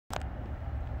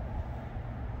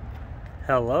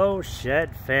Hello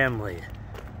Shed family,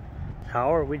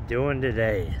 how are we doing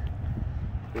today?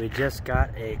 We just got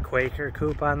a Quaker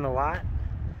coop on the lot.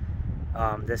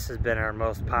 This has been our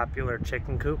most popular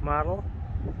chicken coop model,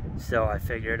 so I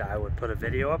figured I would put a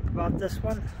video up about this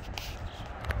one.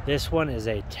 This one is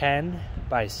a 10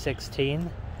 by 16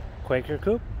 Quaker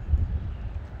coop.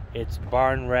 It's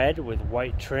barn red with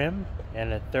white trim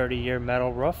and a 30-year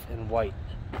metal roof in white.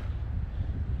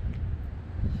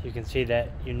 You can see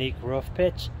that unique roof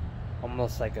pitch,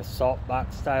 almost like a salt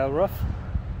box style roof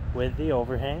with the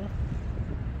overhang.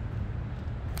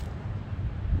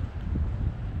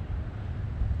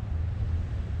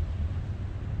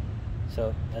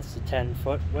 So that's the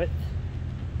 10-foot width,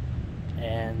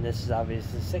 and this is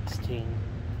obviously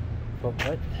 16-foot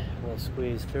width. We'll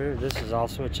squeeze through. This is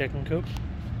also a chicken coop.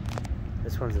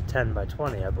 This one's a 10 by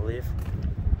 20, I believe.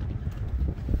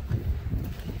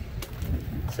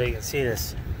 So you can see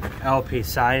this LP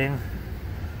siding,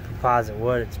 composite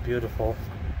wood. It's beautiful.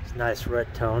 It's nice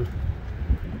red tone.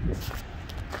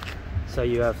 So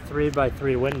you have 3 by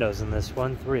 3 windows in this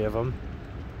one, 3 of them.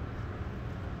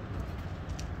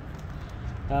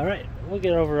 All right, we'll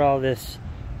get over all this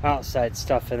outside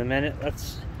stuff in a minute.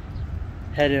 Let's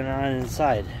head on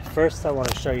inside. First, I want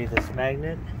to show you this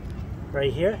magnet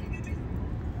right here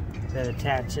that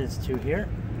attaches to here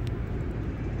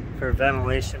for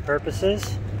ventilation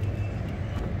purposes.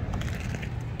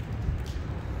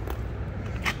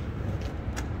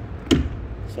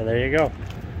 So there you go.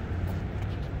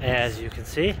 As you can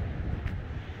see,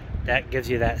 that gives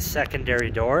you that secondary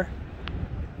door,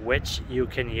 which you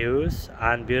can use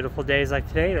on beautiful days like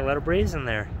today to let a breeze in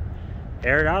there,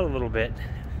 air it out a little bit.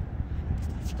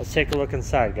 Let's take a look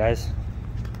inside, guys.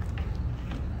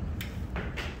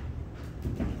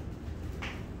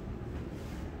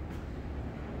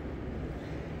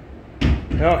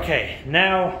 Okay,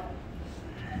 now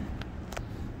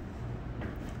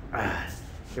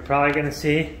you're probably going to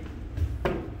see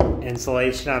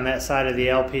insulation on that side of the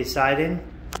LP siding,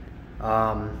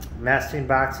 nesting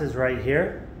boxes right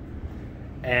here,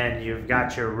 and you've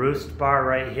got your roost bar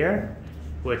right here,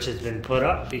 which has been put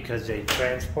up because they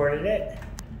transported it.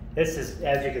 This is,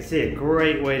 as you can see, a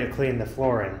great way to clean the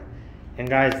flooring. And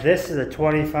guys, this is a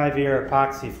 25-year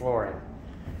epoxy flooring.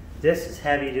 This is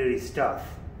heavy-duty stuff.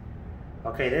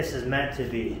 Okay, this is meant to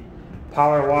be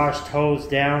power washed, hose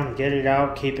down, get it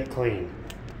out, keep it clean.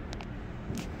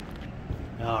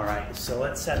 All right, so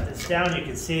let's set this down. You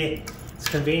can see it's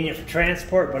convenient for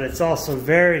transport, but it's also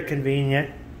very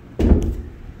convenient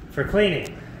for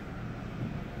cleaning.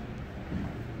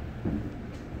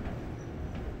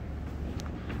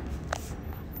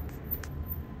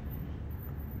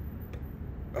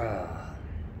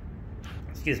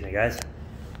 Excuse me, guys.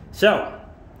 So,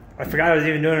 I forgot I was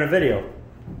even doing a video.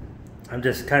 I'm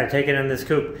just kind of taking in this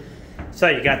coop. So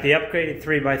you got the upgraded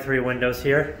 3 by 3 windows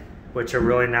here, which are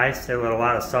really nice. They let a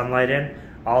lot of sunlight in.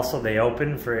 Also, they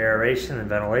open for aeration and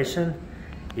ventilation.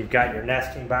 You've got your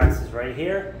nesting boxes right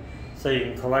here, so you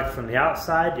can collect from the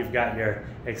outside. You've got your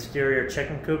exterior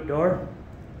chicken coop door.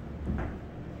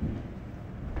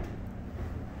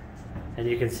 And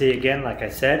you can see again, like I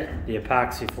said, the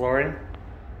epoxy flooring.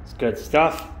 It's good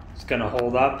stuff. It's gonna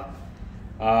hold up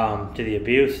to the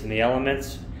abuse and the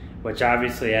elements, which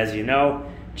obviously, as you know,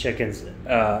 chickens,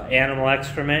 animal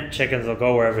excrement, chickens will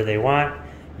go wherever they want.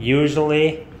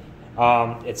 Usually,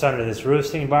 it's under this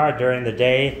roosting bar during the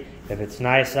day. If it's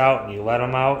nice out and you let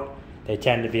them out, they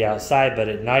tend to be outside, but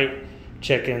at night,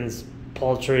 chickens,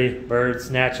 poultry, birds'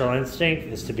 natural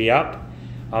instinct is to be up,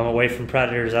 away from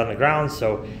predators on the ground,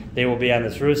 so they will be on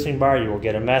this roosting bar. You will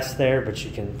get a mess there, but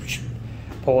you can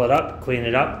pull it up, clean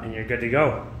it up, and you're good to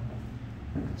go.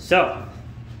 So,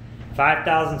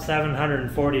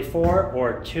 $5,744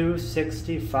 or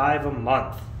 $265 a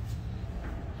month.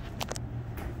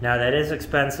 Now that is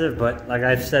expensive, but like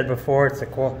I've said before,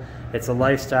 it's a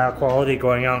lifestyle quality,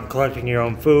 going out and collecting your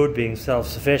own food, being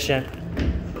self-sufficient.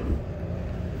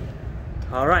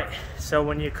 All right, so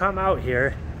when you come out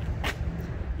here,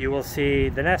 you will see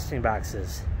the nesting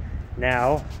boxes.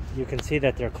 Now, you can see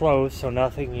that they're closed, so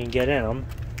nothing can get in them,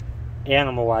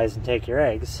 animal-wise, and take your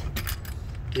eggs.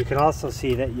 You can also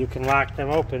see that you can lock them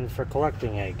open for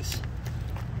collecting eggs.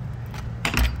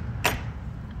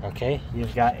 Okay,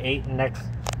 you've got 8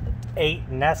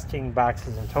 nesting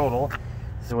boxes in total.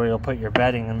 This is where you'll put your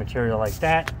bedding and material like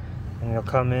that, and you'll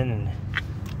come in and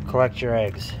collect your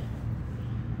eggs.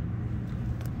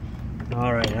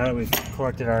 All right, now that we've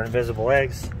collected our invisible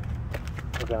eggs,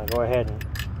 we're gonna go ahead and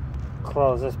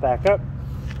close this back up,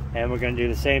 and we're gonna do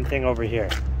the same thing over here.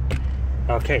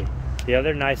 Okay, the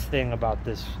other nice thing about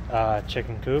this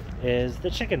chicken coop is the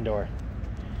chicken door.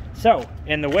 So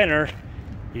in the winter,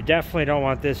 You definitely don't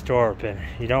want this door open.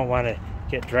 You don't want to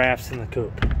get drafts in the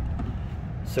coop.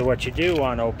 So what you do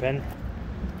want open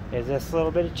is this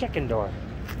little bit of chicken door,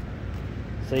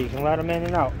 so you can let them in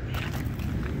and out.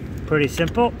 Pretty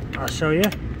simple. I'll show you.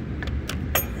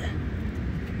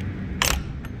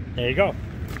 There you go.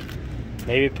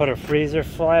 Maybe put a freezer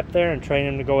flap there and train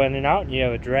them to go in and out, and you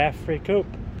have a draft-free coop.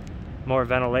 More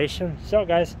ventilation. So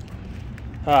guys,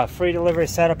 free delivery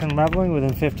setup and leveling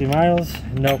within 50 miles.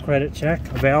 No credit check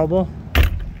available.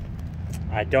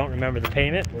 I don't remember the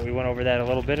payment, but we went over that a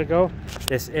little bit ago.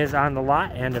 This is on the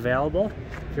lot and available.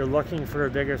 If you're looking for a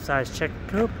bigger size chicken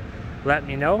coop, let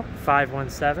me know.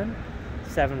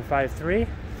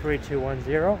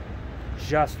 517-753-3210.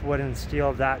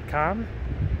 justwoodensteel.com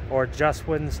or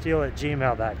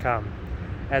justwoodensteel@gmail.com.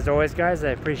 As always guys, I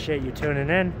appreciate you tuning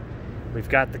in. We've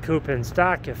got the coop in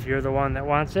stock. If you're the one that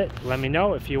wants it, let me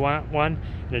know. If you want one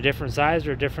in a different size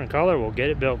or a different color, we'll get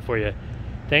it built for you.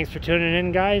 Thanks for tuning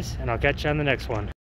in guys, and I'll catch you on the next one.